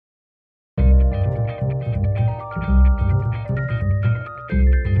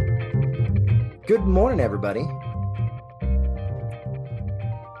Good morning, everybody.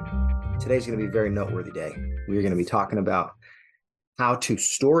 Today's going to be a very noteworthy day. We're going to be talking about how to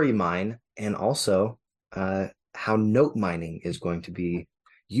story mine and also how note mining is going to be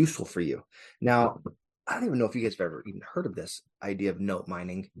useful for you. Now, I don't even know if you guys have ever even heard of this idea of note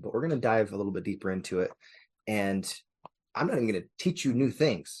mining, but we're going to dive a little bit deeper into it. And I'm not even going to teach you new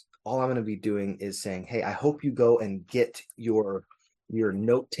things. All I'm going to be doing is saying, hey, I hope you go and get your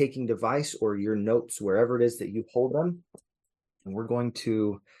note-taking device or your notes wherever it is that you hold them. And we're going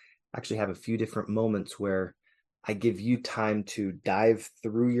to actually have a few different moments where I give you time to dive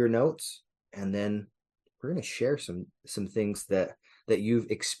through your notes, and then we're going to share some things that you've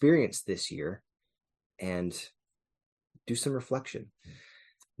experienced this year and do some reflection.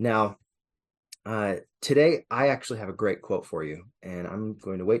 Now, today I actually have a great quote for you, and I'm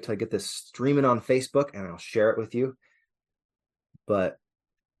going to wait till I get this streaming on Facebook and I'll share it with you. But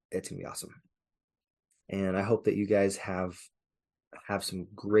it's gonna be awesome, and I hope that you guys have some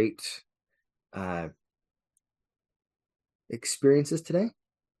great experiences today.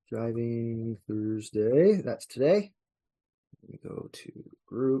 Driving Thursday, that's today. Let me go to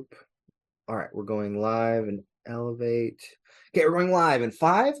group. All right, we're going live and elevate. Okay, we're going live in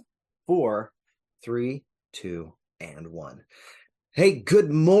 5, 4, 3, 2, and 1. Hey, good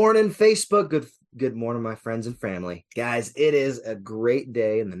morning, Facebook. Good morning, my friends and family. Guys, it is a great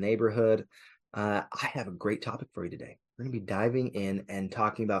day in the neighborhood. I have a great topic for you today. We're going to be diving in and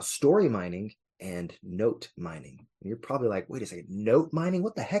talking about story mining and note mining. And you're probably like, wait a second, note mining?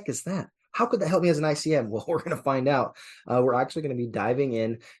 What the heck is that? How could that help me as an ICM? Well, we're going to find out. We're actually going to be diving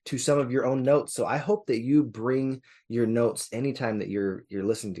in to some of your own notes. So I hope that you bring your notes anytime that you're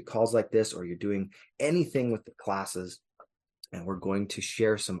listening to calls like this, or you're doing anything with the classes. And we're going to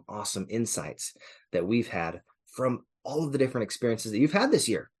share some awesome insights that we've had from all of the different experiences that you've had this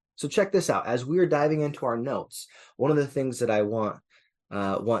year. So check this out. As we are diving into our notes, one of the things that I want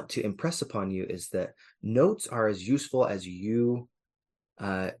to impress upon you is that notes are as useful as you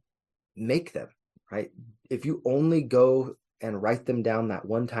make them, right? If you only go and write them down that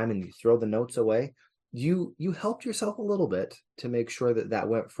one time and you throw the notes away, you helped yourself a little bit to make sure that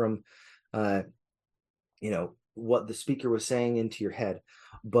went from what the speaker was saying into your head.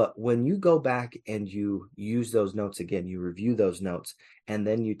 But when you go back and you use those notes again, you review those notes, and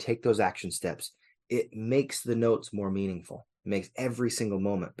then you take those action steps, it makes the notes more meaningful. It makes every single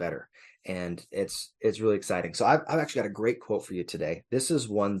moment better. And it's really exciting. So I've actually got a great quote for you today. This is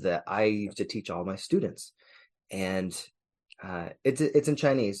one that I used to teach all my students. And it's in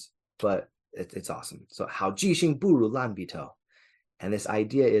Chinese, but it's awesome. So, 好记性不如烂笔头. And this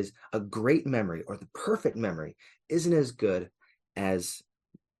idea is a great memory, or the perfect memory, isn't as good as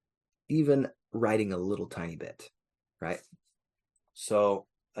even writing a little tiny bit, right? So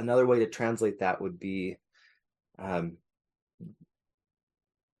another way to translate that would be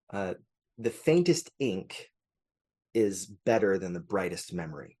the faintest ink is better than the brightest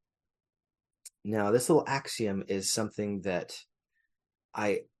memory. Now, this little axiom is something that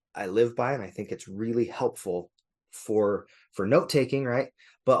I live by, and I think it's really helpful for note taking, right?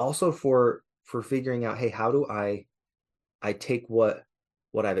 But also for figuring out, hey, how do I take what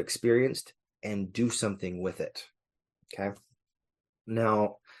I've experienced and do something with it? Okay.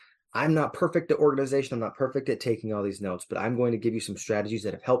 Now, I'm not perfect at organization. I'm not perfect at taking all these notes, but I'm going to give you some strategies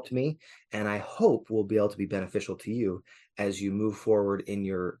that have helped me, and I hope will be able to be beneficial to you as you move forward in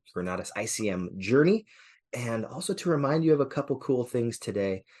your Granadas ICM journey, and also to remind you of a couple cool things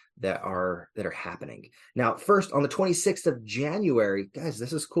today that are happening. Now, first, on the 26th of January, guys,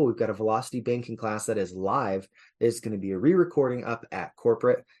 this is cool. We've got a Velocity Banking class that is live. There's going to be a re-recording up at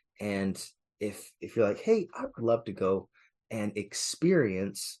corporate, and if you're like, hey, I would love to go and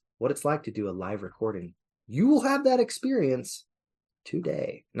experience what it's like to do a live recording, you will have that experience on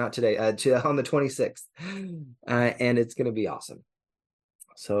the 26th, and it's going to be awesome.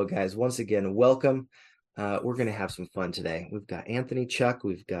 So, guys, once again, welcome. We're going to have some fun today. We've got Anthony, Chuck,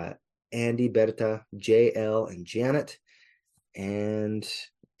 we've got Andy, Berta, JL, and Janet, and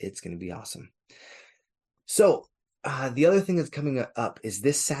it's going to be awesome. So the other thing that's coming up is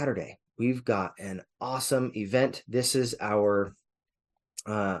this Saturday. We've got an awesome event. This is our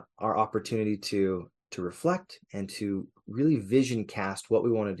opportunity to reflect and to really vision cast what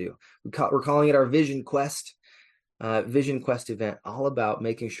we want to do. We're calling it our Vision Quest event, all about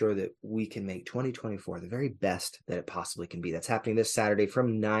making sure that we can make 2024 the very best that it possibly can be. That's happening this Saturday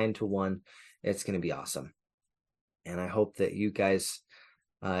from 9 to 1. It's going to be awesome. And I hope that you guys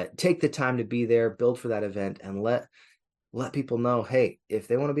take the time to be there, build for that event, and let people know, hey, if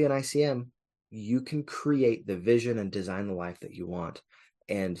they want to be an ICM, you can create the vision and design the life that you want.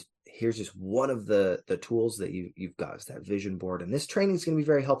 And here's just one of the tools that you've got, is that vision board. And this training is going to be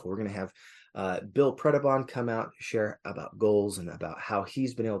very helpful. We're going to have Bill Predabon come out, share about goals and about how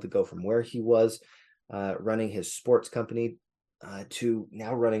he's been able to go from where he was running his sports company to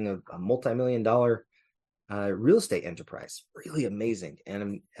now running a multi-million-dollar real estate enterprise. Really amazing.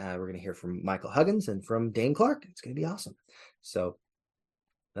 And we're going to hear from Michael Huggins and from Dane Clark. It's going to be awesome. So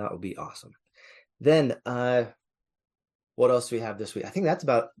that will be awesome. Then what else do we have this week? I think that's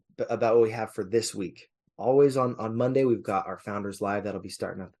about what we have for this week. Always on Monday, we've got our Founders Live that'll be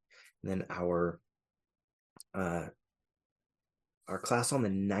starting up. And then our class on the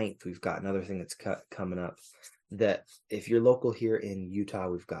 9th, we've got another thing that's coming up, that if you're local here in Utah,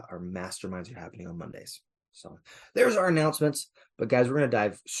 we've got our masterminds are happening on Mondays. So there's our announcements. But guys, we're going to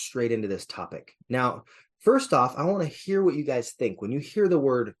dive straight into this topic. Now, first off, I want to hear what you guys think. When you hear the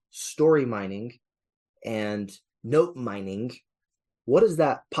word story mining and note mining, what does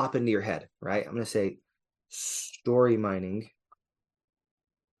that pop into your head, right? I'm going to say story mining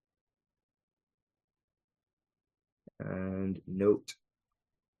and note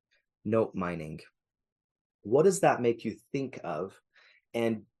mining. What does that make you think of?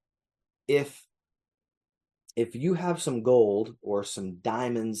 And if you have some gold or some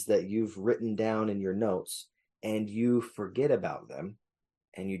diamonds that you've written down in your notes and you forget about them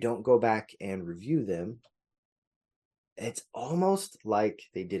and you don't go back and review them, it's almost like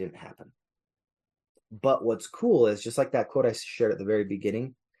they didn't happen. But what's cool is, just like that quote I shared at the very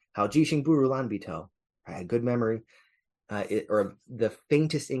beginning, how Jishing Burulan Bito, right? Good memory, or the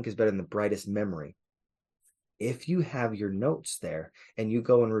faintest ink is better than the brightest memory. If you have your notes there and you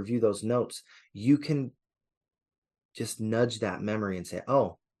go and review those notes, you can just nudge that memory and say,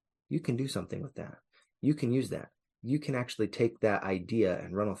 oh, you can do something with that. You can use that. You can actually take that idea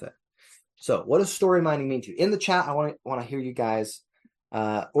and run with it. So what does story mining mean to you? In the chat, I want to hear you guys,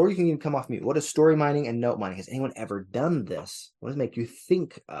 or you can even come off mute. What is story mining and note mining? Has anyone ever done this? What does it make you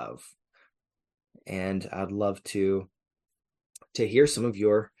think of? And I'd love to hear some of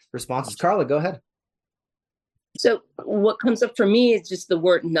your responses. Carla, go ahead. So what comes up for me is just the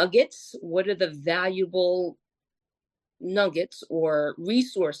word nuggets. What are the valuable nuggets or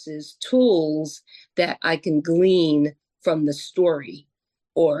resources, tools that I can glean from the story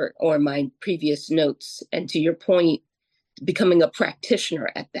or my previous notes? And to your point, becoming a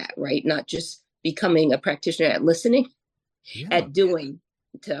practitioner at that, right? Not just becoming a practitioner at listening, at doing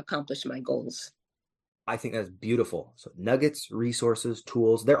to accomplish my goals. I think that's beautiful. So nuggets, resources,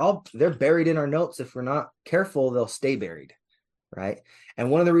 tools, they're buried in our notes. If we're not careful, they'll stay buried, right?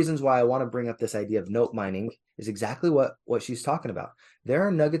 And one of the reasons why I want to bring up this idea of note mining is exactly what she's talking about. There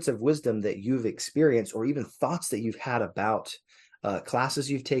are nuggets of wisdom that you've experienced, or even thoughts that you've had about classes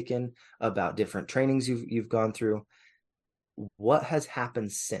you've taken, about different trainings you've gone through. What has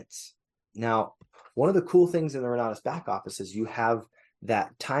happened since? Now, one of the cool things in the Renatus back office is you have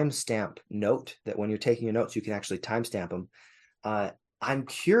that timestamp note, that when you're taking your notes, you can actually timestamp them. I'm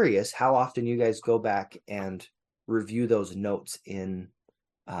curious how often you guys go back and review those notes in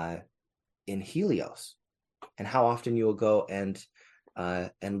Helios, and how often you will go and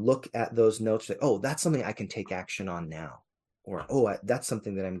look at those notes, like, oh, that's something I can take action on now, or that's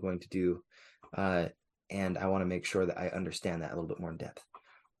something that I'm going to do, and I want to make sure that I understand that a little bit more in depth.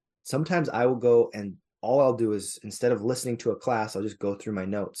 Sometimes I will go, and all I'll do is, instead of listening to a class, I'll just go through my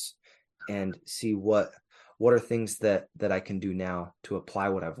notes and see what are things that I can do now to apply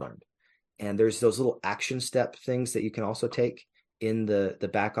what I've learned. And there's those little action step things that you can also take in the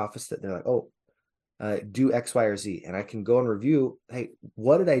back office, that they're like, do X, Y, or Z. And I can go and review, hey,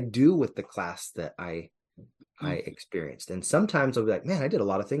 what did I do with the class that I experienced? And sometimes I'll be like, man, I did a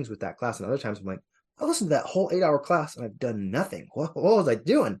lot of things with that class. And other times I'm like, I listened to that whole 8-hour class and I've done nothing. What was I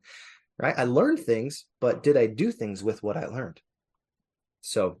doing? Right? I learned things, but did I do things with what I learned?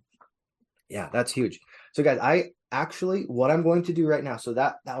 So yeah, that's huge. So guys, what I'm going to do right now, so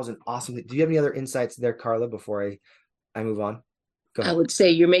that was an awesome thing. Do you have any other insights there, Carla, before I move on? Go ahead. I would say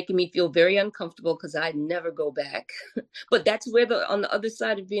you're making me feel very uncomfortable, because I never go back. But that's where on the other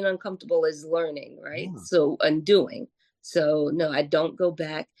side of being uncomfortable is learning, right? Yeah. So, and doing. So no, I don't go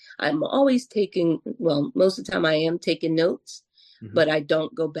back. I'm always most of the time I am taking notes, but I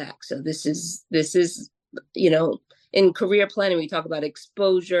don't go back. So this is, in career planning, we talk about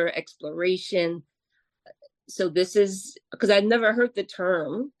exposure, exploration. So this is, because I've never heard the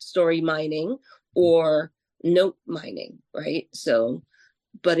term story mining or note mining, right? So,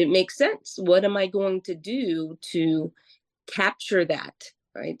 but it makes sense. What am I going to do to capture that,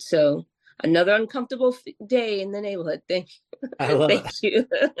 right? So another uncomfortable day in the neighborhood. Thank you.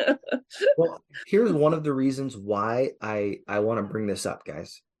 Well, here's one of the reasons why I want to bring this up,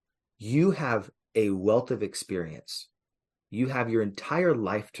 guys. You have a wealth of experience. You have your entire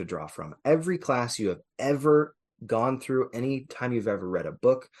life to draw from. Every class you have ever gone through, any time you've ever read a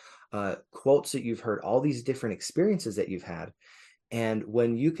book, quotes that you've heard, all these different experiences that you've had. And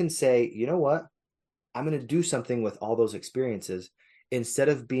when you can say, you know what, I'm going to do something with all those experiences, instead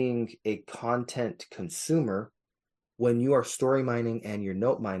of being a content consumer, when you are story mining and you're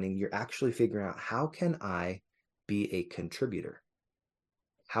note mining, you're actually figuring out, how can I be a contributor?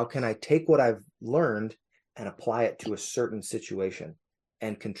 How can I take what I've learned and apply it to a certain situation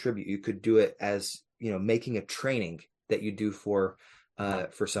and contribute? You could do it as, making a training that you do for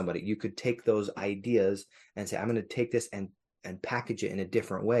somebody. You could take those ideas and say, I'm going to take this and package it in a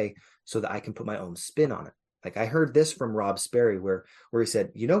different way so that I can put my own spin on it. Like, I heard this from Rob Sperry where he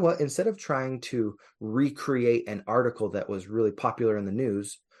said, you know what, instead of trying to recreate an article that was really popular in the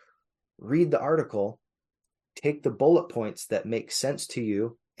news, read the article, take the bullet points that make sense to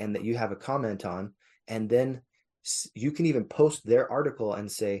you and that you have a comment on, and then you can even post their article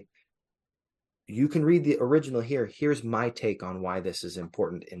and say, you can read the original here. Here's my take on why this is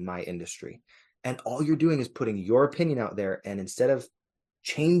important in my industry. And all you're doing is putting your opinion out there. And instead of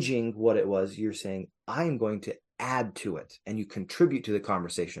changing what it was, you're saying, I am going to add to it, and you contribute to the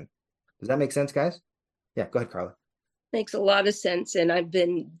conversation. Does that make sense, guys? Yeah, go ahead, Carla. Makes a lot of sense. And I've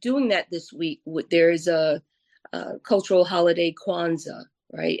been doing that this week. There's a cultural holiday, Kwanzaa,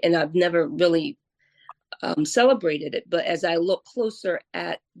 right? And I've never really celebrated it. But as I look closer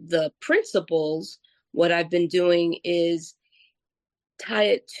at the principles, what I've been doing is tie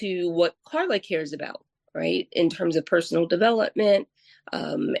it to what Carla cares about, right? In terms of personal development,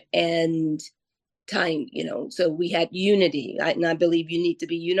 and tying, so we had unity. And I believe you need to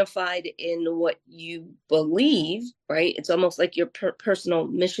be unified in what you believe, right? It's almost like your personal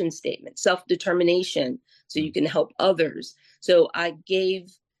mission statement, self-determination, so you can help others. So I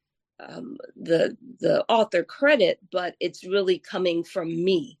gave the author credit, but it's really coming from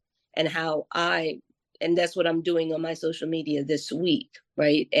me and and that's what I'm doing on my social media this week,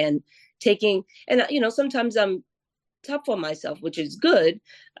 right? And sometimes I'm tough on myself, which is good,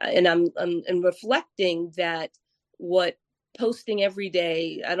 and I'm reflecting that what posting every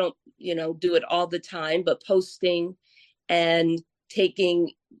day, I don't do it all the time, but posting and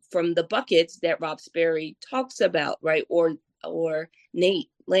taking from the buckets that Rob Sperry talks about, right? Or Nate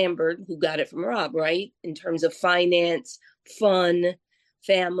Lambert, who got it from Rob, right? In terms of finance, fun,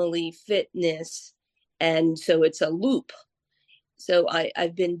 family, fitness. And so it's a loop. So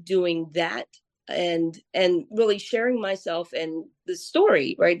I've been doing that and really sharing myself and the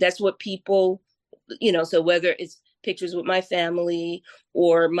story, right? That's what people, so whether it's pictures with my family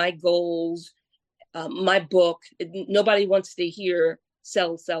or my goals, my book, nobody wants to hear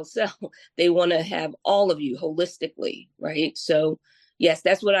sell. They want to have all of you holistically, right? So yes,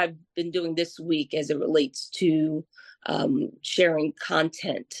 that's what I've been doing this week as it relates to sharing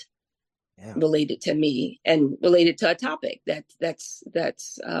content related to me and related to a topic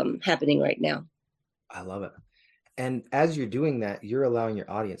that's happening right now. I love it. And as you're doing that, you're allowing your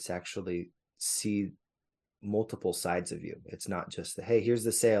audience to actually see multiple sides of you. It's not just hey, here's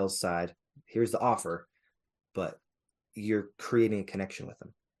the sales side, here's the offer, but you're creating a connection with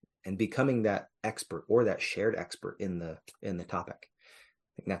them and becoming that expert or that shared expert in the topic.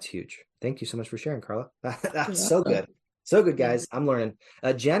 I think that's huge. Thank you so much for sharing, Carla. That's so good. So good, guys. I'm learning.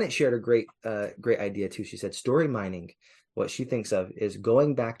 Janet shared a great idea too. She said story mining, what she thinks of is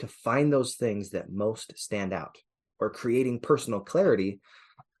going back to find those things that most stand out, or creating personal clarity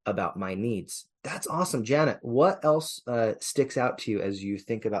about my needs. That's awesome. Janet, what else sticks out to you as you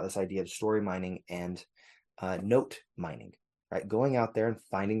think about this idea of story mining and note mining, right? Going out there and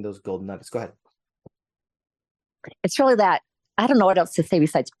finding those golden nuggets. Go ahead. It's really that, I don't know what else to say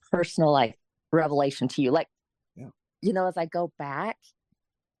besides personal, like, revelation to you. Like, as I go back,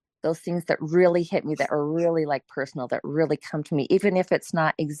 those things that really hit me, that are really like personal, that really come to me, even if it's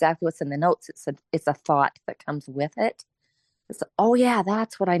not exactly what's in the notes, it's a thought that comes with it. It's, oh yeah,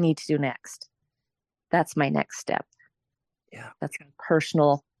 that's what I need to do next. That's my next step. Yeah. That's a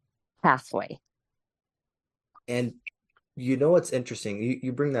personal pathway. And what's interesting,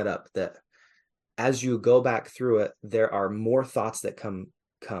 you bring that up, that as you go back through it, there are more thoughts that come.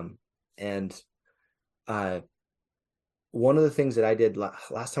 And one of the things that I did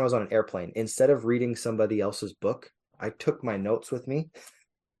last time I was on an airplane, instead of reading somebody else's book, I took my notes with me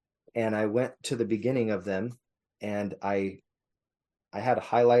and I went to the beginning of them, and I had a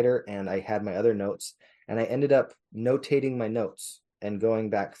highlighter and I had my other notes, and I ended up notating my notes and going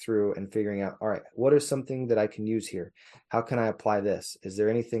back through and figuring out, all right, what is something that I can use here? How can I apply this? Is there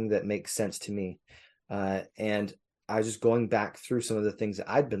anything that makes sense to me? And I was just going back through some of the things that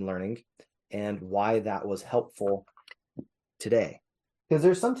I'd been learning and why that was helpful today. Because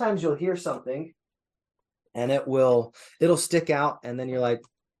there's sometimes you'll hear something and it'll stick out, and then you're like,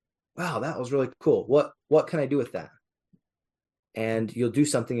 wow, that was really cool. What can I do with that? And you'll do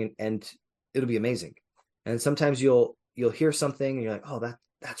something and it'll be amazing. And sometimes you'll hear something and you're like, oh,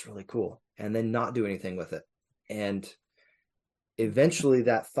 that's really cool, and then not do anything with it. And eventually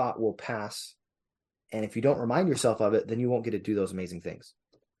that thought will pass. And if you don't remind yourself of it, then you won't get to do those amazing things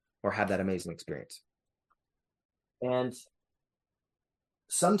or have that amazing experience. And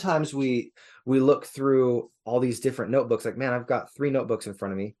sometimes we look through all these different notebooks, like, man, I've got 3 notebooks in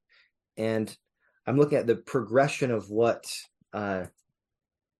front of me, and I'm looking at the progression of what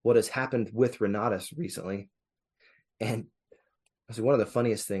has happened with Renatus recently. And so one of the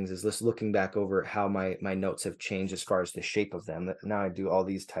funniest things is just looking back over how my notes have changed as far as the shape of them. Now I do all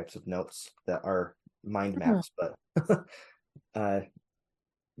these types of notes that are mind maps, but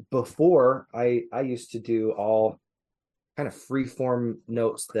before I used to do all kind of free form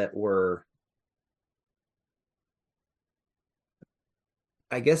notes that were,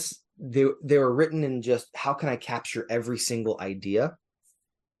 I guess they were written in just how can I capture every single idea.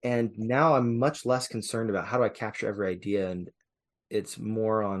 And now I'm much less concerned about how do I capture every idea, and it's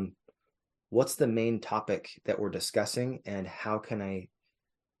more on what's the main topic that we're discussing and how can I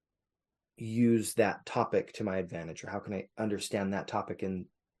use that topic to my advantage, or how can I understand that topic and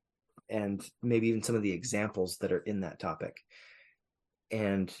maybe even some of the examples that are in that topic.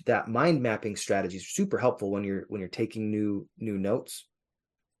 And that mind mapping strategy is super helpful when you're taking new notes.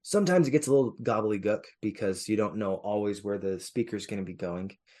 Sometimes it gets a little gobbledygook because you don't know always where the speaker is going to be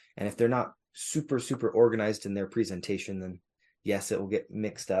going. And if they're not super, super organized in their presentation, then yes, it will get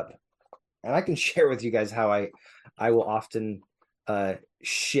mixed up. And I can share with you guys how I will often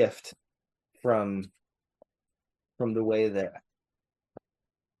shift from the way that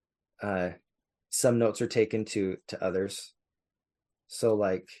some notes are taken to others. So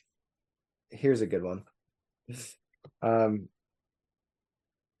like, here's a good one.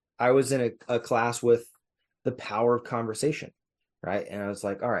 I was in a class with the power of conversation, right? And I was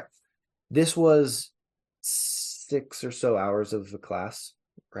like, all right, this was 6 or so hours of the class,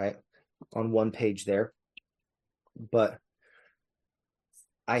 right? On one page there. But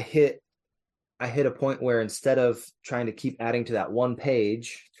I hit a point where instead of trying to keep adding to that one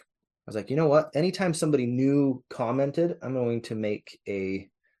page, I was like, you know what? Anytime somebody new commented, I'm going to make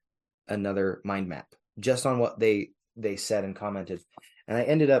another mind map just on what they said and commented. And I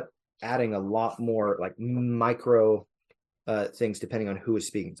ended up adding a lot more like micro things depending on who was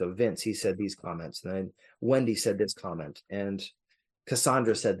speaking. So Vince, he said these comments, and then Wendy said this comment, and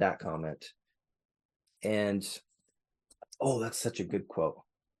Cassandra said that comment. And oh, that's such a good quote.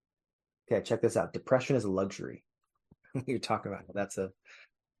 Okay, check this out. Depression is a luxury. You're talking about that's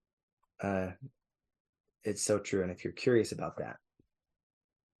it's so true. And if you're curious about that,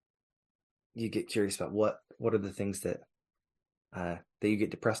 you get curious about what are the things that you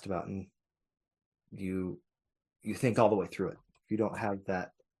get depressed about, and you think all the way through it. If you don't have that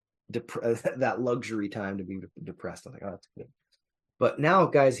that luxury time to be depressed, I'm like, oh, that's good. But now,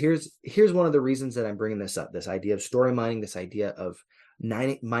 guys, here's one of the reasons that I'm bringing this up, this idea of story mining, this idea of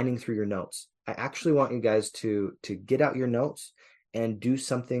mining through your notes. I actually want you guys to get out your notes and do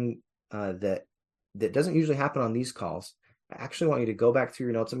something that doesn't usually happen on these calls. I actually want you to go back through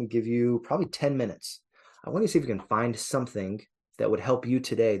your notes. I'm going to give you probably 10 minutes. I want you to see if you can find something that would help you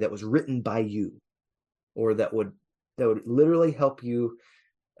today that was written by you, or that would literally help you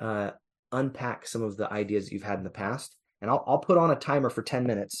unpack some of the ideas that you've had in the past. And I'll put on a timer for 10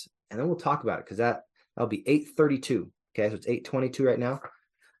 minutes, and then we'll talk about it, because that'll be 8:32. Okay, so it's 8:22 right now.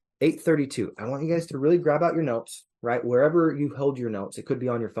 8:32. I want you guys to really grab out your notes, right? Wherever you hold your notes. It could be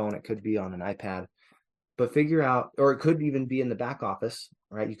on your phone, it could be on an iPad, but figure out, or it could even be in the back office,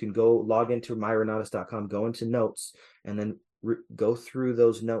 right? You can go log into myrenatus.com, go into notes, and then go through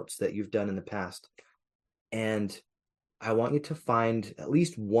those notes that you've done in the past. And I want you to find at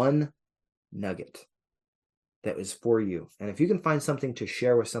least one nugget that is for you. And if you can find something to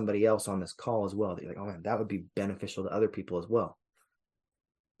share with somebody else on this call as well, that you're like, oh man, that would be beneficial to other people as well,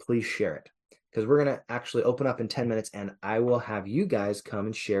 please share it. Because we're going to actually open up in 10 minutes, and I will have you guys come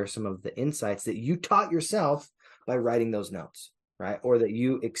and share some of the insights that you taught yourself by writing those notes, right? Or that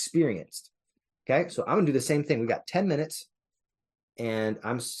you experienced. Okay, so I'm going to do the same thing. We got 10 minutes, and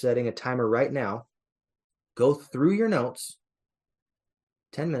I'm setting a timer right now. Go through your notes,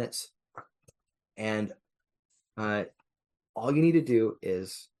 10 minutes, and all you need to do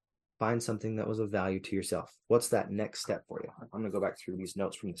is find something that was of value to yourself. What's that next step for you? I'm going to go back through these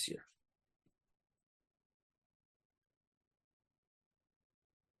notes from this year.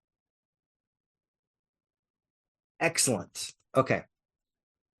 Excellent. Okay.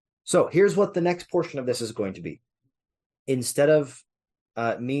 So here's what the next portion of this is going to be. Instead of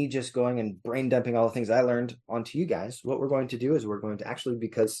me just going and brain dumping all the things I learned onto you guys, what we're going to do is we're going to actually,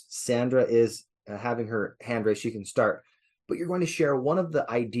 because Sandra is having her hand raised, she can start, but you're going to share one of the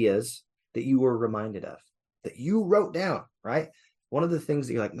ideas that you were reminded of, that you wrote down, right? One of the things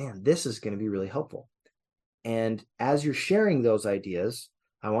that you're like, man, this is going to be really helpful. And as you're sharing those ideas,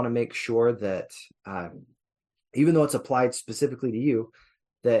 I want to make sure that even though it's applied specifically to you,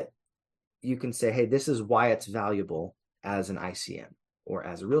 that you can say, hey, this is why it's valuable as an ICM or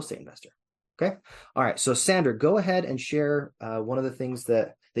as a real estate investor. Okay. All right. So Sandra, go ahead and share one of the things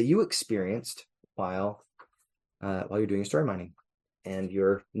that you experienced while you're doing your story mining and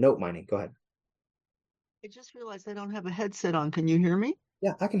your note mining. Go ahead. I just realized I don't have a headset on. Can you hear me?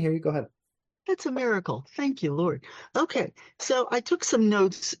 Yeah, I can hear you. Go ahead. That's a miracle. Thank you, Lord. Okay. So I took some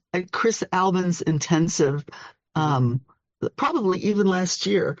notes at Chris Albin's intensive, probably even last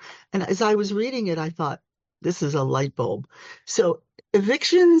year. And as I was reading it, I thought, this is a light bulb. So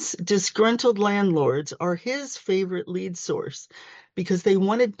evictions, disgruntled landlords are his favorite lead source because they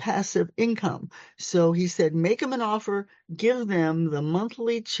wanted passive income. So he said, make them an offer, give them the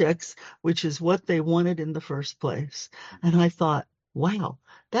monthly checks, which is what they wanted in the first place. And I thought, wow,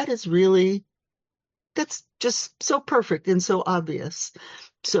 that's just so perfect and so obvious.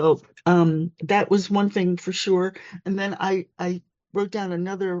 So that was one thing for sure. And then I wrote down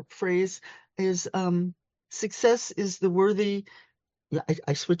another phrase is success is the worthy,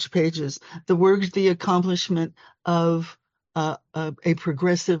 I switched pages, the worthy accomplishment of a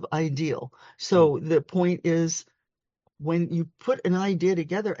progressive ideal. So the point is, when you put an idea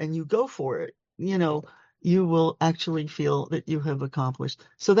together and you go for it, you will actually feel that you have accomplished.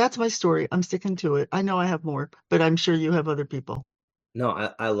 So that's my story. I'm sticking to it. I know I have more, but I'm sure you have other people.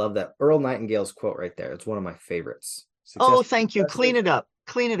 No, I love that. Earl Nightingale's quote right there. It's one of my favorites. Oh, thank you. Clean it up.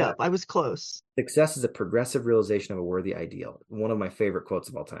 Clean it up. I was close. Success is a progressive realization of a worthy ideal. One of my favorite quotes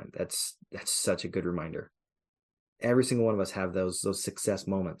of all time. That's such a good reminder. Every single one of us have those success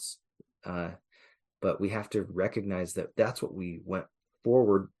moments. But we have to recognize that that's what we went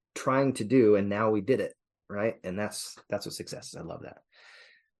forward trying to do, and now we did it, right? And that's what success is. I love that.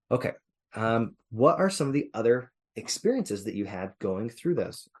 Okay. What are some of the other experiences that you had going through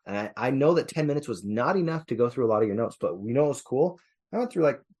this? And I know that 10 minutes was not enough to go through a lot of your notes, but you know what's cool? I went through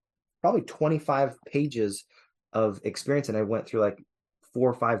like probably 25 pages of experience, and I went through like 4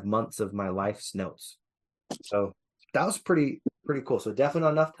 or 5 months of my life's notes. So that was pretty cool. So definitely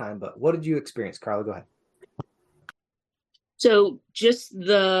not enough time, but what did you experience? Carla, go ahead. So just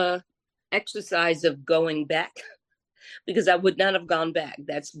the exercise of going back, because I would not have gone back.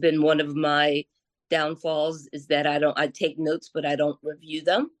 That's been one of my downfalls, is that I take notes, but I don't review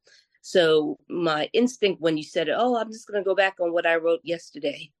them. So my instinct when you said, oh, I'm just going to go back on what I wrote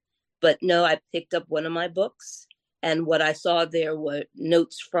yesterday. But no, I picked up one of my books, and what I saw there were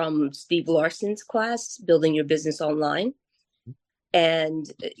notes from Steve Larson's class, Building Your Business Online. And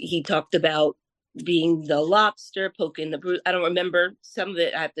he talked about being the lobster, poking the bruise. I don't remember some of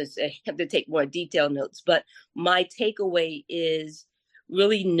it. I have to take more detailed notes. But my takeaway is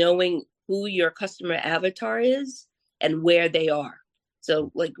really knowing who your customer avatar is and where they are.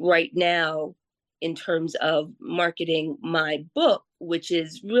 So like right now, in terms of marketing my book, which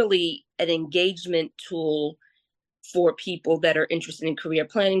is really an engagement tool for people that are interested in career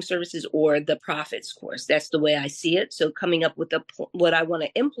planning services or the Profits course. That's the way I see it. So coming up with what I want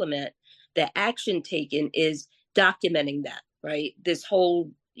to implement, the action taken is documenting that, right? This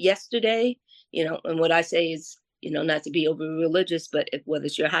whole yesterday, and what I say is, not to be over religious, but whether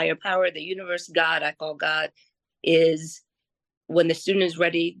it's your higher power, the universe, God, I call God, is when the student is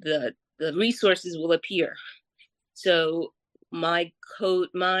ready, the resources will appear. So my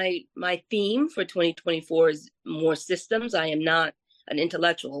theme for 2024 is more systems. I am not an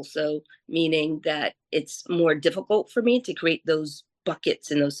intellectual, so meaning that it's more difficult for me to create those buckets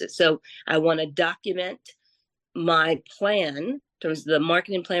and those. So I want to document my plan in terms of the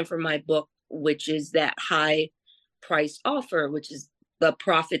marketing plan for my book, which is that high price offer, which is the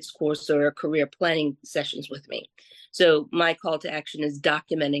Profits course or career planning sessions with me. So my call to action is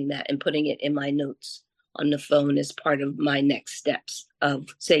documenting that and putting it in my notes on the phone as part of my next steps of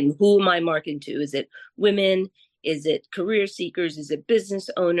saying, who am I marketing to? Is it women? Is it career seekers? Is it business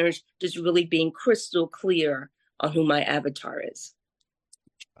owners? Just really being crystal clear on who my avatar is.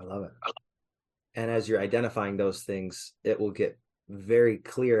 I love it. And as you're identifying those things, it will get very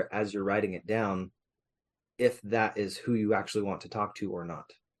clear as you're writing it down if that is who you actually want to talk to or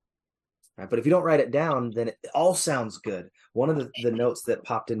not. Right? But if you don't write it down, then it all sounds good. One of the notes that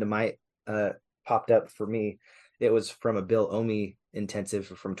popped up for me it was from a Bill Omi intensive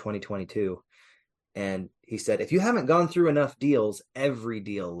from 2022. And he said, if you haven't gone through enough deals, every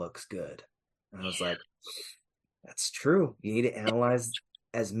deal looks good. And I was like, that's true. You need to analyze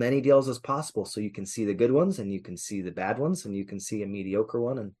as many deals as possible so you can see the good ones and you can see the bad ones and you can see a mediocre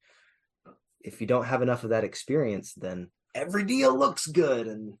one. And if you don't have enough of that experience, then every deal looks good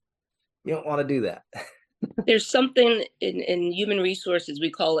and you don't want to do that. There's something in human resources,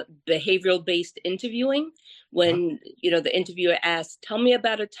 we call it behavioral based interviewing. When, the interviewer asks, tell me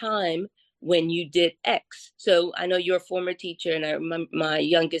about a time when you did X. So I know you're a former teacher, and I remember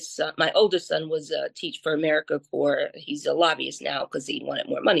my oldest son was a Teach for America Corps. He's a lobbyist now because he wanted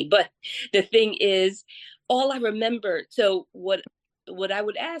more money. But the thing is, all I remember, so what I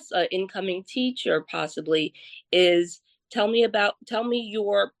would ask an incoming teacher possibly is, tell me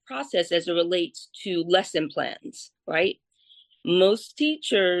your process as it relates to lesson plans, right? Most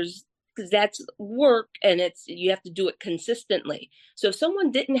teachers, because that's work and you have to do it consistently. So if someone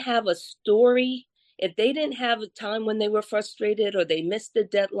didn't have a story, if they didn't have a time when they were frustrated or they missed the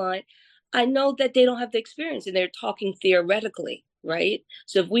deadline, I know that they don't have the experience and they're talking theoretically, right?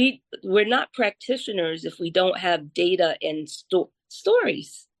 So if we're not practitioners if we don't have data and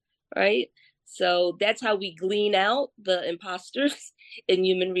stories, right? So that's how we glean out the imposters in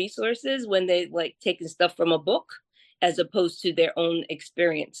human resources when they like taking stuff from a book as opposed to their own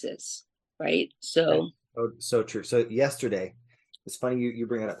experiences, right? So true. So yesterday, it's funny you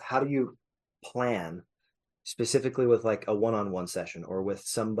bring it up. How do you plan specifically with like a one-on-one session or with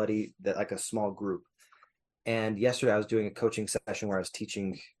somebody that like a small group? And yesterday I was doing a coaching session where I was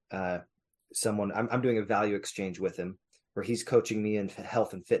teaching someone. I'm doing a value exchange with him where he's coaching me in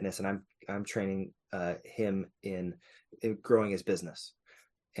health and fitness, and I'm training him in growing his business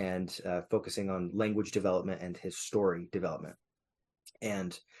and focusing on language development and his story development.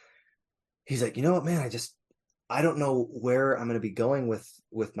 And he's like, you know what, man, I don't know where I'm going to be going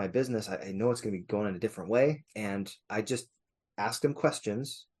with my business. I know it's going to be going in a different way. And I just asked him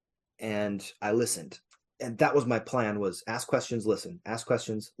questions and I listened. And that was my plan, was ask questions, listen, ask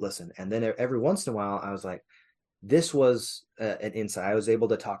questions, listen. And then every once in a while I was like, this was an insight. I was able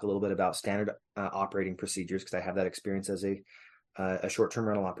to talk a little bit about standard operating procedures because I have that experience as a short-term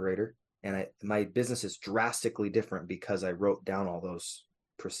rental operator, and my business is drastically different because I wrote down all those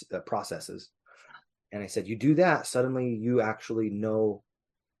processes. And I said, you do that, suddenly you actually know,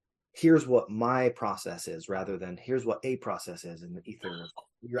 here's what my process is rather than here's what a process is in the ether of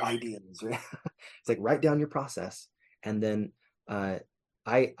your ideas. Right? It's like, write down your process. And then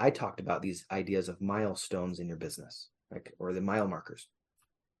I talked about these ideas of milestones in your business, like, or the mile markers,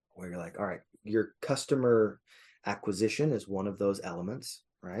 where you're like, all right, your customer acquisition is one of those elements,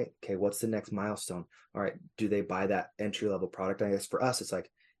 right? Okay, what's the next milestone? All right, do they buy that entry level product? I guess for us, it's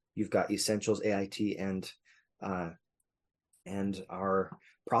like you've got Essentials, AIT, and our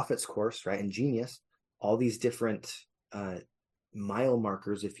Profits course, right? And Genius, all these different mile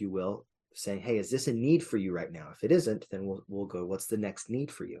markers, if you will, saying, hey, is this a need for you right now? If it isn't, then we'll go, what's the next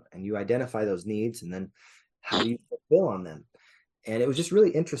need for you? And you identify those needs, and then how do you fulfill on them? And it was just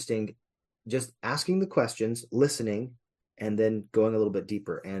really interesting, just asking the questions, listening, and then going a little bit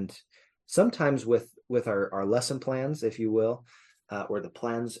deeper. And sometimes with our lesson plans, if you will, or the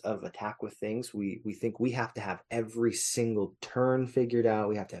plans of attack with things, we think we have to have every single turn figured out.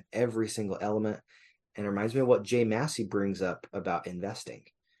 We have to have every single element. And it reminds me of what Jay Massey brings up about investing.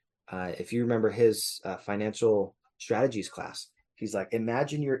 If you remember his financial strategies class, he's like,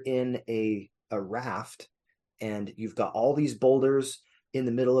 imagine you're in a raft and you've got all these boulders in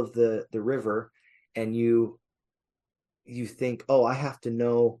the middle of the river, and you think, oh, I have to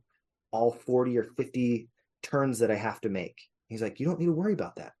know all 40 or 50 turns that I have to make. He's like, you don't need to worry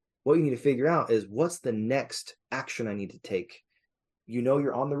about that. What you need to figure out is, what's the next action I need to take? You know,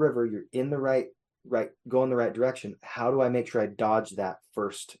 you're on the river, you're in the right, go in the right direction. How do I make sure I dodge that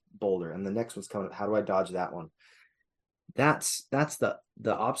first boulder? And the next one's coming. How do I dodge that one? That's the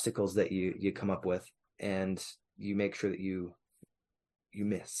obstacles that you come up with, and you make sure that you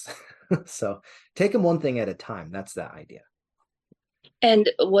miss. So take them one thing at a time. That's the idea. And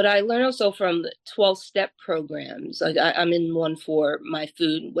what I learned also from the 12-step programs, I'm in one for my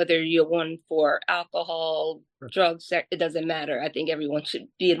food, whether you're one for alcohol, drugs, sex, it doesn't matter. I think everyone should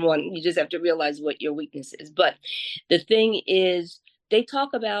be in one. You just have to realize what your weakness is. But the thing is, they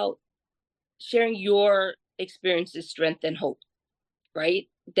talk about sharing your experiences, strength, and hope, right?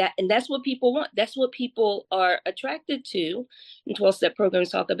 That's what people want. That's what people are attracted to. And 12-step programs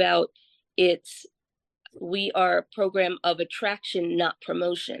talk about we are a program of attraction, not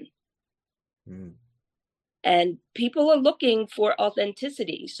promotion. And people are looking for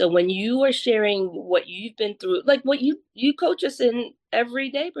authenticity. So when you are sharing what you've been through, like what you coach us in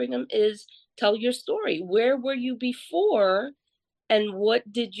every day, Brigham, is tell your story. Where were you before? And why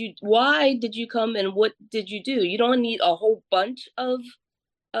did you come and what did you do? You don't need a whole bunch of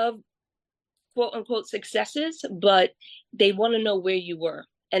quote unquote successes, but they want to know where you were.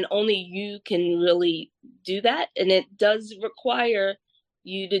 And only you can really do that. And it does require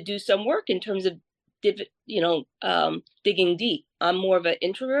you to do some work in terms of, digging deep. I'm more of an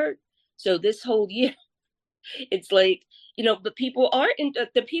introvert. So this whole year, it's like, the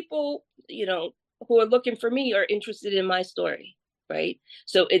people who are looking for me are interested in my story. Right.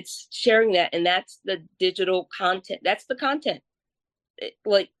 So it's sharing that. And that's the digital content. That's the content.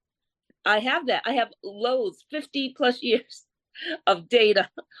 Like, I have that. I have loads, 50 plus years of data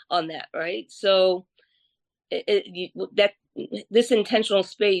on that, right? So this intentional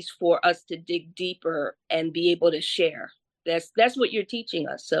space for us to dig deeper and be able to share. That's what you're teaching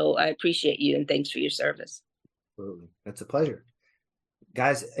us. So I appreciate you and thanks for your service. Absolutely. It's a pleasure.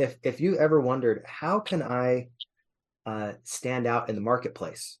 Guys, if you ever wondered, how can I stand out in the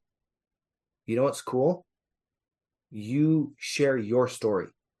marketplace? You know what's cool? You share your story,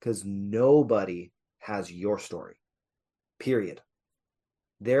 because nobody has your story, period.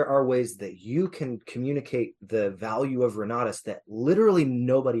 There are ways that you can communicate the value of Renatus that literally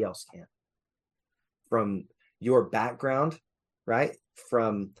nobody else can. From your background, right?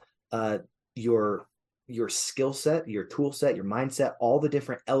 From your skill set, your tool set, your mindset, all the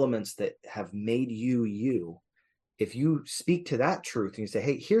different elements that have made you. If you speak to that truth and you say,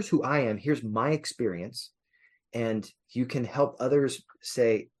 hey, here's who I am, here's my experience, and you can help others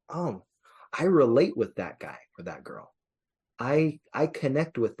say, oh, I relate with that guy or that girl. I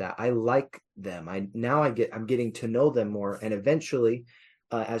connect with that. I like them. I'm getting to know them more. And eventually,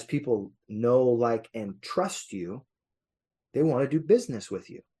 as people know, like, and trust you, they want to do business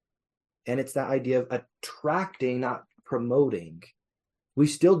with you. And it's that idea of attracting, not promoting. We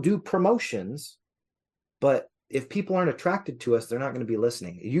still do promotions, but if people aren't attracted to us, they're not going to be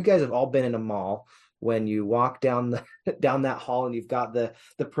listening. You guys have all been in a mall when you walk down that hall and you've got the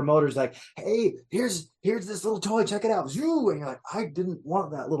promoters like, hey, here's this little toy, check it out. And you're like, I didn't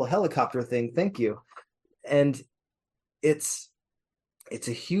want that little helicopter thing, thank you. And it's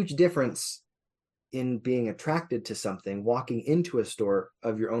a huge difference in being attracted to something, walking into a store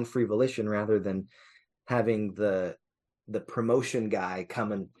of your own free volition, rather than having the promotion guy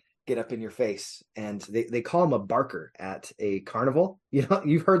come and get up in your face. And they call him a barker at a carnival.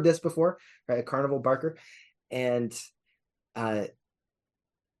 You've heard this before, right? A carnival barker. And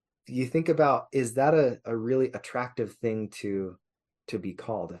you think about, is that a really attractive thing to be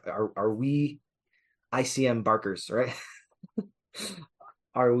called? Are we ICM barkers, right?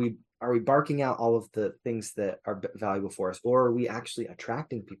 Are we barking out all of the things that are valuable for us, or are we actually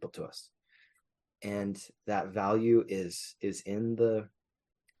attracting people to us? And that value is in the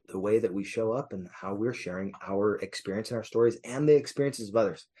way that we show up and how we're sharing our experience and our stories and the experiences of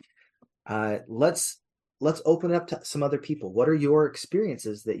others. Let's open up to some other people. What are your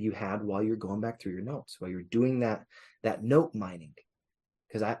experiences that you had while you're going back through your notes, while you're doing that note mining?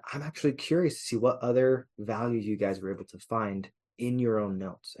 Because I'm actually curious to see what other value you guys were able to find in your own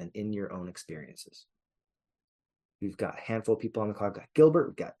notes and in your own experiences. We've got a handful of people on the call. We've got Gilbert,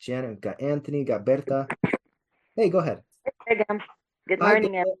 we've got Janet, we've got Anthony, we've got Berta. Hey, go ahead. Good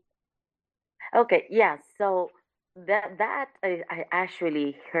morning. Okay, yeah. So that I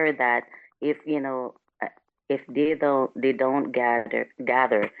actually heard that if if they don't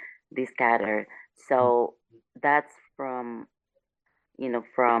gather, they scatter. So that's from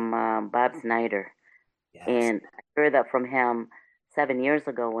Bob Snyder. Yes. And I heard that from him 7 years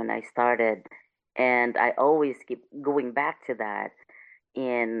ago when I started, and I always keep going back to that.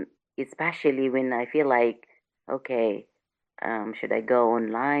 And especially when I feel like, okay, should I go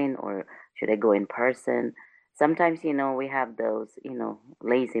online or should I go in person? Sometimes, we have those,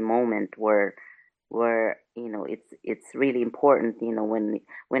 lazy moment where it's really important,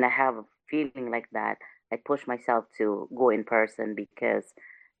 when I have a feeling like that, I push myself to go in person because,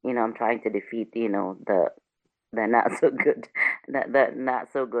 I'm trying to defeat, the not so good, the not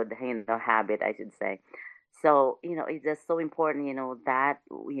so good, habit, I should say. So, it's just so important, that,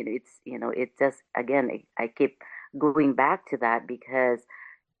 it's just, again, I keep going back to that because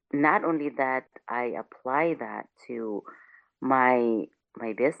not only that I apply that to my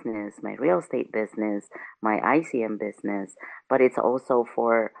business, my real estate business, my ICM business, but it's also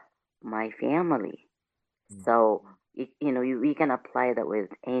for my family. So, we can apply that with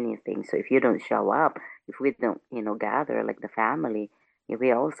anything. So if you don't show up, if we don't, gather like the family,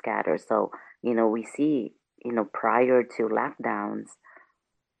 we all scatter. So, we see prior to lockdowns,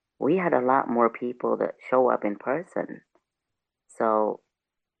 we had a lot more people that show up in person. So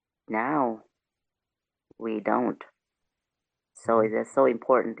now we don't. So it is so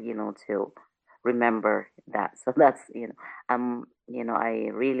important, to remember that. So that's, I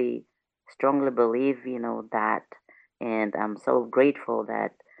really strongly believe, that, and I'm so grateful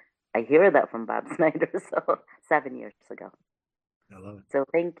that I hear that from Bob Snyder, so 7 years ago. I love it. So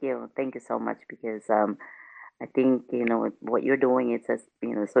thank you so much, because I think what you're doing is just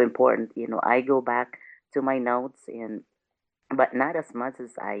so important. I go back to my notes, and but not as much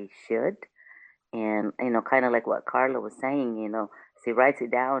as I should, and kind of like what Carla was saying. She writes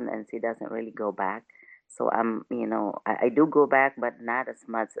it down and she doesn't really go back. So I do go back, but not as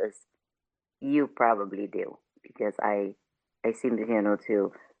much as you probably do, because I seem to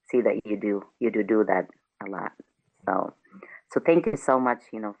to see that you do that a lot. So thank you so much,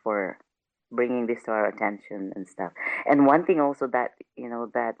 for bringing this to our attention and stuff. And one thing also that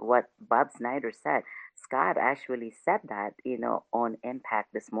that what Bob Snyder said, Scott actually said that on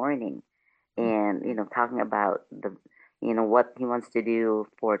Impact this morning, and talking about the what he wants to do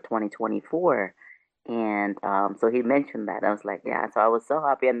for 2024. And so he mentioned that. I was like, yeah. So I was so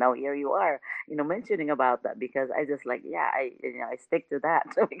happy, and now here you are, mentioning about that, because I just like, yeah, I stick to that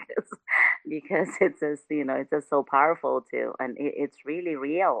because it's just it's just so powerful too, and it's really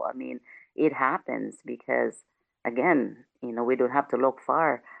real. I mean, it happens because, again, we don't have to look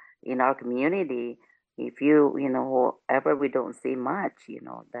far in our community. If ever we don't see much,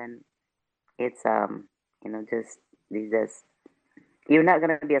 then it's just these just you're not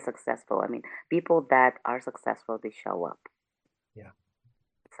going to be as successful. I mean, people that are successful, they show up. Yeah.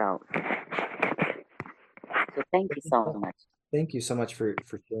 So thank you so much. Thank you so much for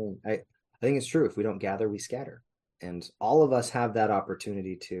sharing. I think it's true. If we don't gather, we scatter, and all of us have that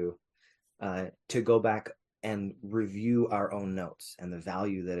opportunity to go back and review our own notes and the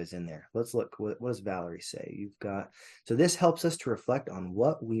value that is in there. Let's look. What does Valerie say? You've got, so this helps us to reflect on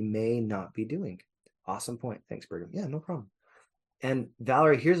what we may not be doing. Awesome point. Thanks, Brigham. Yeah, no problem. And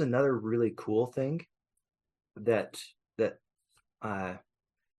Valerie, here's another really cool thing that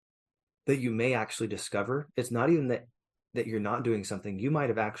you may actually discover. It's not even that you're not doing something. You might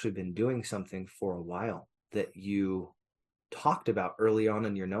have actually been doing something for a while that you talked about early on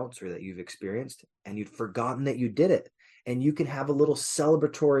in your notes, or that you've experienced, and you'd forgotten that you did it. And you can have a little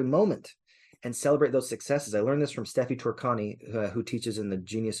celebratory moment and celebrate those successes. I learned this from Steffi Torcani, who teaches in the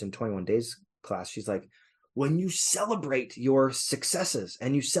Genius in 21 Days class. She's like, when you celebrate your successes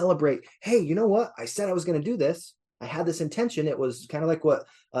and you celebrate, hey, you know what? I said I was going to do this. I had this intention. It was kind of like what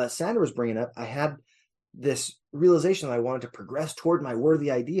Sandra was bringing up. I had this realization that I wanted to progress toward my worthy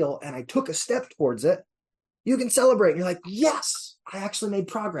ideal, and I took a step towards it. You can celebrate. And you're like, yes, I actually made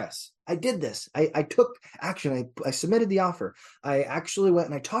progress. I did this. I took action. I submitted the offer. I actually went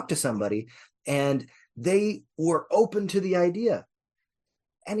and I talked to somebody, and they were open to the idea.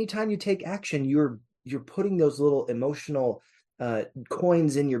 Anytime you take action, you're putting those little emotional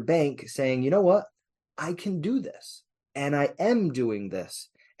coins in your bank, saying, you know what? I can do this, and I am doing this,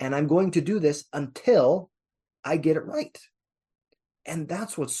 and I'm going to do this until I get it right. And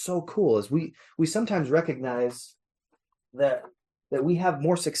that's what's so cool, is we sometimes recognize that we have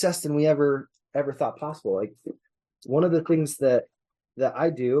more success than we ever thought possible. Like, one of the things that I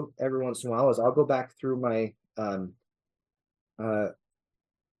do every once in a while is I'll go back through my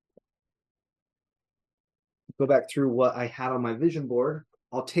go back through what I had on my vision board.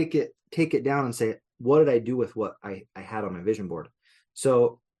 I'll take it down and say, what did I do with what I had on my vision board?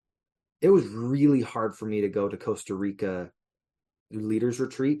 So it was really hard for me to go to Costa Rica leaders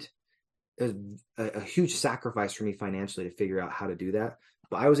retreat. It was a huge sacrifice for me financially to figure out how to do that.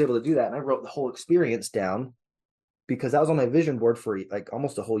 But I was able to do that, and I wrote the whole experience down because that was on my vision board for like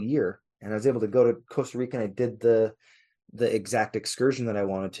almost a whole year. And I was able to go to Costa Rica, and I did the exact excursion that I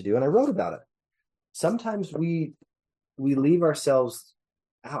wanted to do, and I wrote about it. Sometimes we leave ourselves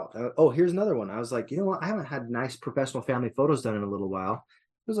out. Oh, here's another one. I was like, you know what? I haven't had nice professional family photos done in a little while.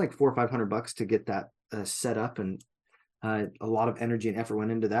 It was like $400 or $500 to get that set up, and a lot of energy and effort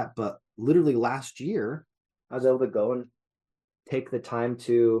went into that. But literally last year, I was able to go and take the time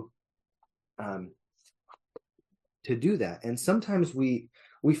to do that. And sometimes we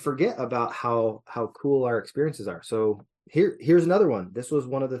forget about how cool our experiences are. So here's another one. This was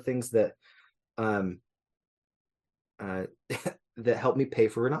one of the things that that helped me pay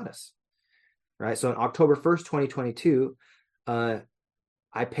for Renatus. Right. So on October 1st, 2022, I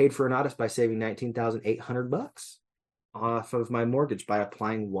paid for Renatus by saving $19,800 off of my mortgage by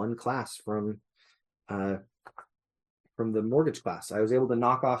applying one class from the mortgage class. I was able to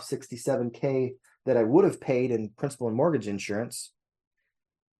knock off $67K that I would have paid in principal and mortgage insurance.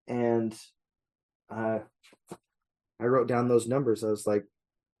 And I wrote down those numbers. I was like,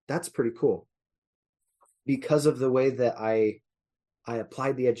 that's pretty cool. Because of the way that I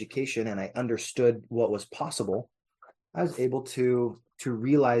applied the education and I understood what was possible, I was able to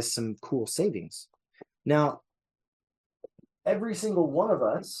realize some cool savings. Now, every single one of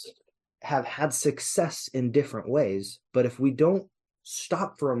us have had success in different ways, but if we don't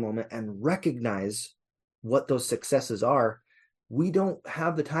stop for a moment and recognize what those successes are, we don't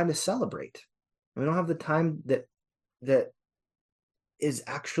have the time to celebrate. We don't have the time that is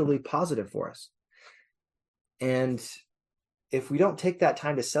actually positive for us. And if we don't take that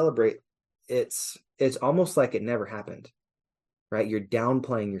time to celebrate, it's almost like it never happened, right? You're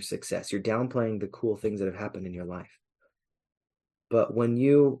downplaying your success. You're downplaying the cool things that have happened in your life. But when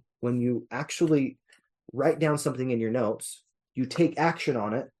you actually write down something in your notes, you take action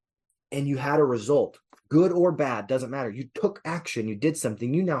on it, and you had a result, good or bad, doesn't matter. You took action, you did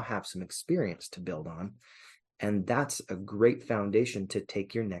something, you now have some experience to build on. And that's a great foundation to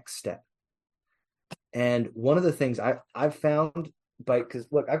take your next step. And one of the things I've found, because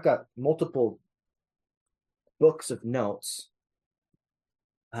look, I've got multiple books of notes.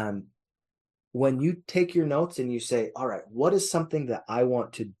 When you take your notes and you say, all right, what is something that I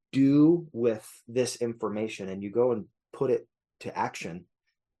want to do with this information, and you go and put it to action,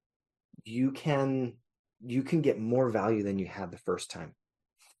 you can get more value than you had the first time.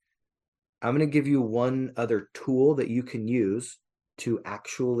 I'm going to give you one other tool that you can use to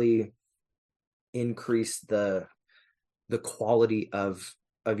actually increase the quality of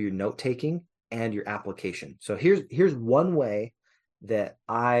your note taking and your application. So here's one way that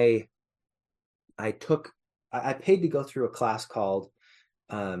I paid to go through a class called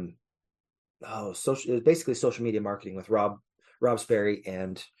it was basically social media marketing with Rob Sperry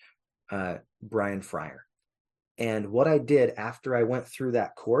and Brian Fryer. And what I did after I went through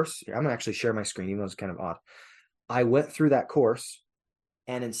that course, I'm gonna actually share my screen, even though it's kind of odd. I went through that course,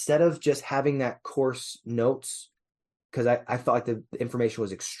 and instead of just having that course notes, because I felt like the information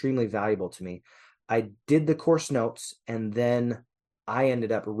was extremely valuable to me, I did the course notes, and then I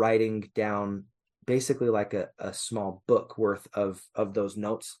ended up writing down basically like a small book worth of those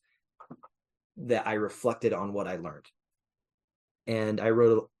notes that I reflected on what I learned. And I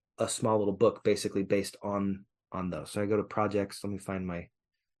wrote a small little book basically based on those. So I go to projects. Let me find my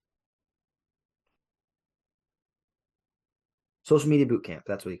social media bootcamp.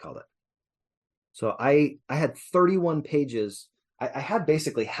 That's what he called it. So I had 31 pages. I had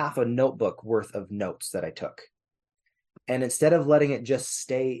basically half a notebook worth of notes that I took. And instead of letting it just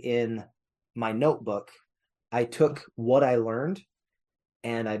stay in my notebook, I took what I learned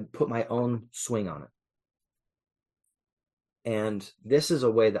and I put my own swing on it. And this is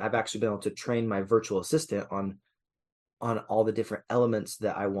a way that I've actually been able to train my virtual assistant on all the different elements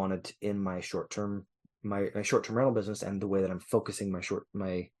that I wanted in my short-term rental business, and the way that I'm focusing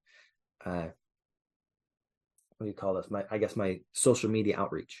my what do you call this? My social media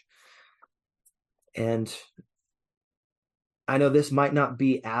outreach. And I know this might not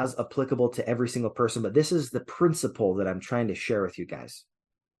be as applicable to every single person, but this is the principle that I'm trying to share with you guys.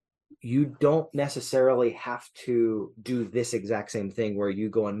 You don't necessarily have to do this exact same thing where you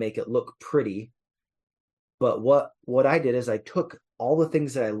go and make it look pretty. But what I did is I took all the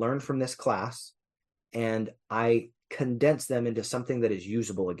things that I learned from this class and I condensed them into something that is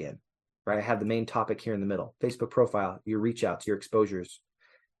usable again, right? I have the main topic here in the middle: Facebook profile, your reach outs, your exposures,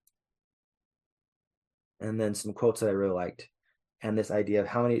 and then some quotes that I really liked. And this idea of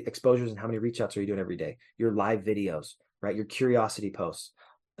how many exposures and how many reach outs are you doing every day? Your live videos, right? Your curiosity posts,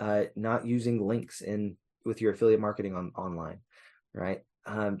 not using links with your affiliate marketing online, right?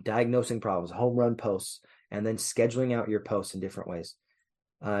 Diagnosing problems, home run posts, and then scheduling out your posts in different ways.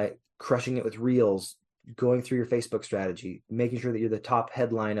 Crushing it with reels, going through your Facebook strategy, making sure that you're the top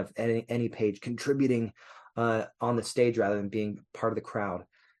headline of any page, contributing on the stage rather than being part of the crowd,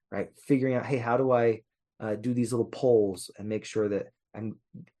 right? Figuring out, hey, how do I do these little polls and make sure that I'm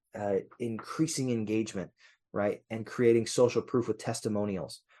increasing engagement, right? And creating social proof with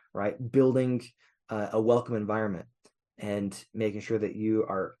testimonials, right? Building a welcome environment and making sure that you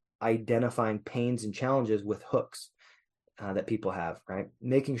are identifying pains and challenges with hooks that people have, right?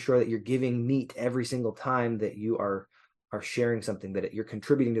 Making sure that you're giving meat every single time that you are sharing something, that you're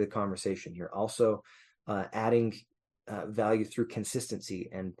contributing to the conversation. You're also adding value through consistency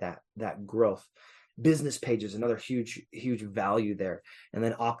and that growth. Business pages, another huge value there. And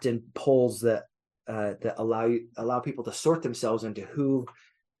then opt-in polls that allow people to sort themselves into who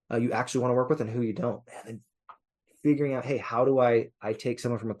you actually want to work with and who you don't. And then figuring out, hey, how do I take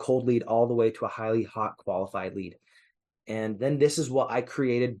someone from a cold lead all the way to a highly hot qualified lead? And then this is what I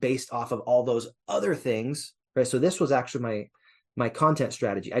created based off of all those other things, right? So this was actually my content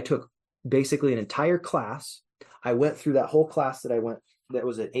strategy. I took basically an entire class. I went through that whole class that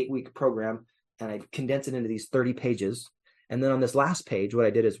was an 8-week program, and I condensed it into these 30 pages. And then on this last page, what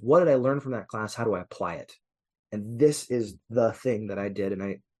I did is, what did I learn from that class? How do I apply it? And this is the thing that I did.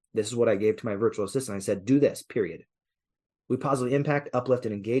 And this is what I gave to my virtual assistant. I said, do this, period. We positively impact, uplift,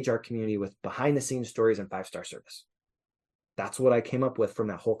 and engage our community with behind the scenes stories and 5-star service. That's what I came up with from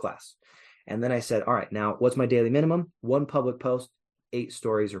that whole class. And then I said, all right, now what's my daily minimum? 1 public post, 8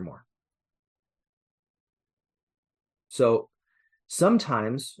 stories or more. So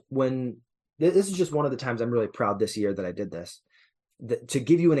sometimes this is just one of the times I'm really proud this year that I did this, to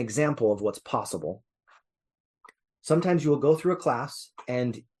give you an example of what's possible. Sometimes you will go through a class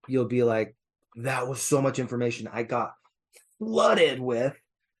and you'll be like, that was so much information I got flooded with,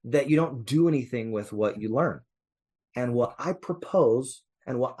 that you don't do anything with what you learn. And what I propose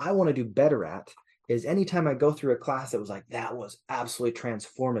and what I want to do better at is, anytime I go through a class that was like, that was absolutely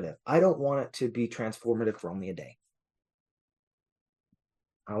transformative, I don't want it to be transformative for only a day.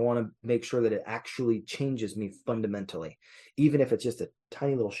 I want to make sure that it actually changes me fundamentally, even if it's just a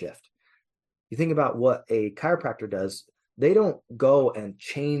tiny little shift. You think about what a chiropractor does, they don't go and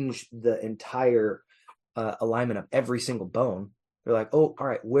change the entire alignment of every single bone. They're like, oh, all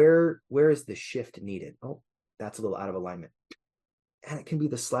right, where is the shift needed? Oh, that's a little out of alignment. And it can be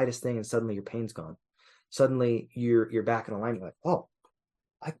the slightest thing, and suddenly your pain's gone. Suddenly you're back in alignment. Like, oh,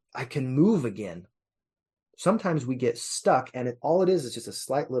 I can move again. Sometimes we get stuck, and all it is just a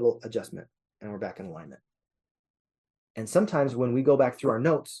slight little adjustment, and we're back in alignment. And sometimes when we go back through our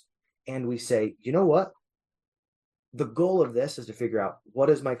notes and we say, you know what? The goal of this is to figure out, what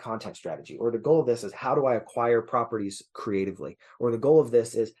is my content strategy? Or the goal of this is, how do I acquire properties creatively? Or the goal of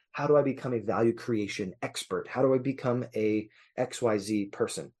this is, how do I become a value creation expert? How do I become a XYZ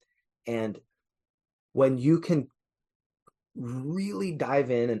person? And when you can really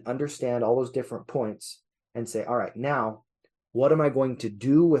dive in and understand all those different points and say, all right, now what am I going to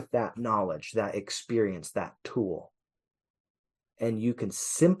do with that knowledge, that experience, that tool? And you can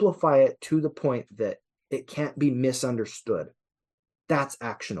simplify it to the point that it can't be misunderstood. That's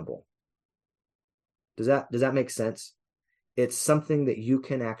actionable. Does that make sense? It's something that you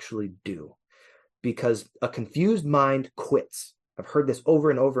can actually do, because a confused mind quits. I've heard this over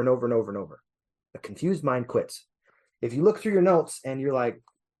and over and over and over and over. A confused mind quits. If you look through your notes and you're like,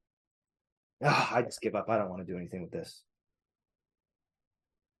 I just give up, I don't want to do anything with this.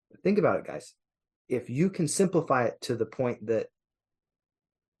 But think about it, guys. If you can simplify it to the point that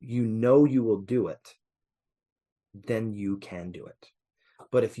you know you will do it, then you can do it.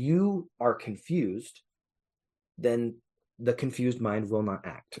 But if you are confused, then the confused mind will not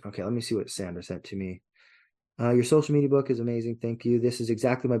act. Okay, let me see what Sandra sent to me. Your social media book is amazing. Thank you. This is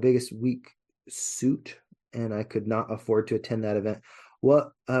exactly my biggest week suit, and I could not afford to attend that event.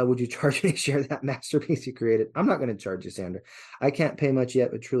 What would you charge me to share that masterpiece you created? I'm not going to charge you, Sandra. I can't pay much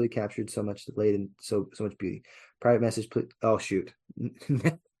yet, but truly captured so much delayed and so much beauty. Private message, please. Oh, shoot.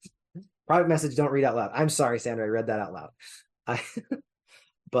 Private message, don't read out loud. I'm sorry, Sandra, I read that out loud.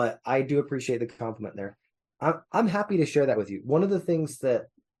 But I do appreciate the compliment there. I'm happy to share that with you. One of the things that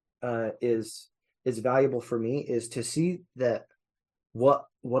is valuable for me is to see that what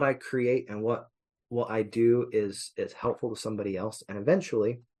I create and what I do is helpful to somebody else. And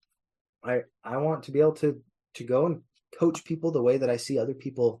eventually I want to be able to go and coach people the way that I see other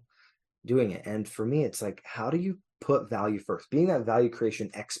people doing it. And for me, it's like, how do you put value first? Being that value creation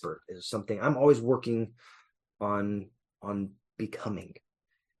expert is something I'm always working on becoming.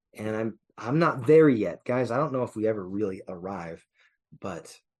 And I'm not there yet, guys. I don't know if we ever really arrive,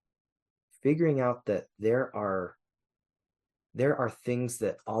 but figuring out that there are things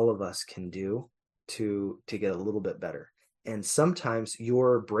that all of us can do to get a little bit better. And sometimes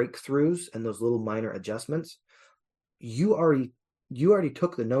your breakthroughs and those little minor adjustments, you already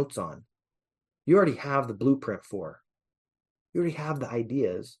took the notes on. You already have the blueprint for. You already have the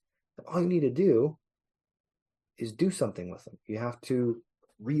ideas. All you need to do is do something with them. You have to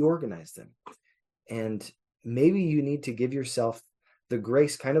reorganize them. And maybe you need to give yourself the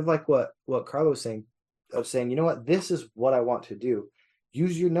grace, kind of like what Carlo was saying, of saying, you know what, this is what I want to do.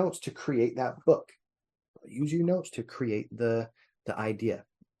 Use your notes to create that book. Use your notes to create the idea.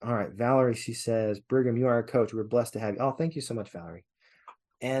 All right, Valerie, she says, Brigham, you are a coach. We're blessed to have you. Oh, thank you so much, Valerie.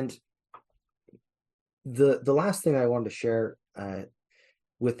 And the last thing I wanted to share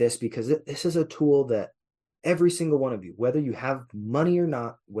with this, because this is a tool that Every single one of you, whether you have money or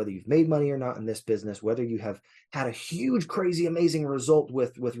not, whether you've made money or not in this business, whether you have had a huge, crazy, amazing result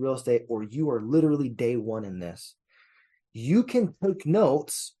with real estate, or you are literally day one in this, you can take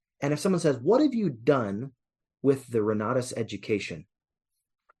notes. And if someone says, what have you done with the Renatus education?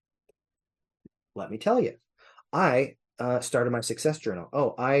 Let me tell you, I started my success journal.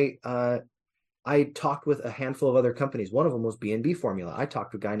 Oh, I talked with a handful of other companies. One of them was B&B Formula. I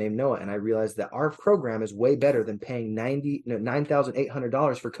talked to a guy named Noah, and I realized that our program is way better than paying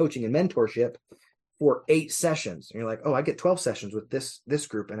 $9,800 for coaching and mentorship for 8 sessions. And you're like, oh, I get 12 sessions with this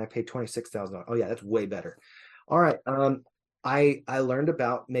group, and I paid $26,000. Oh yeah, that's way better. All right. I learned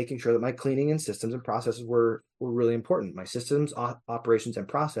about making sure that my cleaning and systems and processes were really important. My systems, operations, and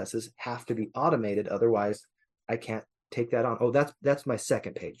processes have to be automated. Otherwise, I can't take that on. Oh, that's my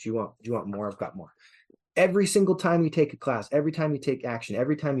second page. Do you want more? I've got more. Every single time you take a class, every time you take action,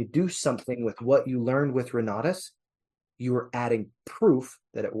 every time you do something with what you learned with Renatus, you are adding proof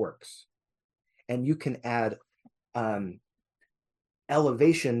that it works. And you can add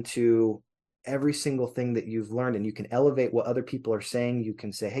elevation to every single thing that you've learned, and you can elevate what other people are saying. You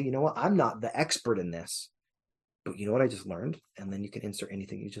can say, hey, you know what? I'm not the expert in this, but you know what I just learned? And then you can insert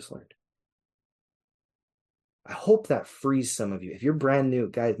anything you just learned. I hope that frees some of you. If you're brand new,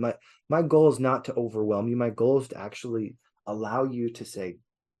 guys, my goal is not to overwhelm you. My goal is to actually allow you to say,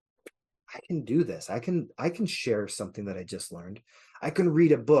 I can do this. I can share something that I just learned. I can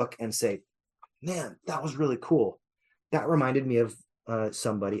read a book and say, man, that was really cool. That reminded me of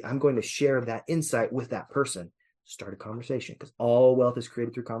somebody. I'm going to share that insight with that person. Start a conversation, because all wealth is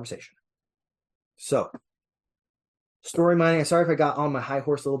created through conversation. So, story mining. Sorry if I got on my high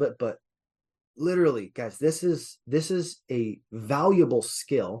horse a little bit, but literally, guys, this is a valuable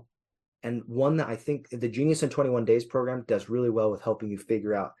skill, and one that I think the Genius in 21 Days program does really well with helping you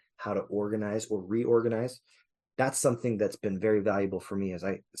figure out how to organize or reorganize. That's something that's been very valuable for me. As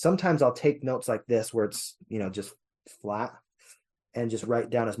sometimes I'll take notes like this where it's, just flat, and just write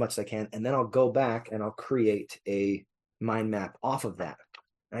down as much as I can, and then I'll go back and I'll create a mind map off of that.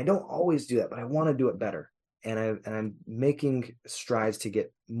 And I don't always do that, but I want to do it better. And I'm making strides to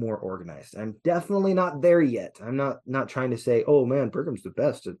get more organized. I'm definitely not there yet. I'm not trying to say, oh man, Bergham's the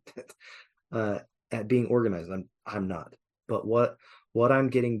best at being organized. I'm not. But what I'm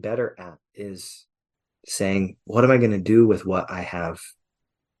getting better at is saying, what am I going to do with what I have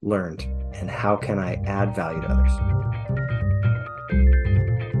learned, and how can I add value to others?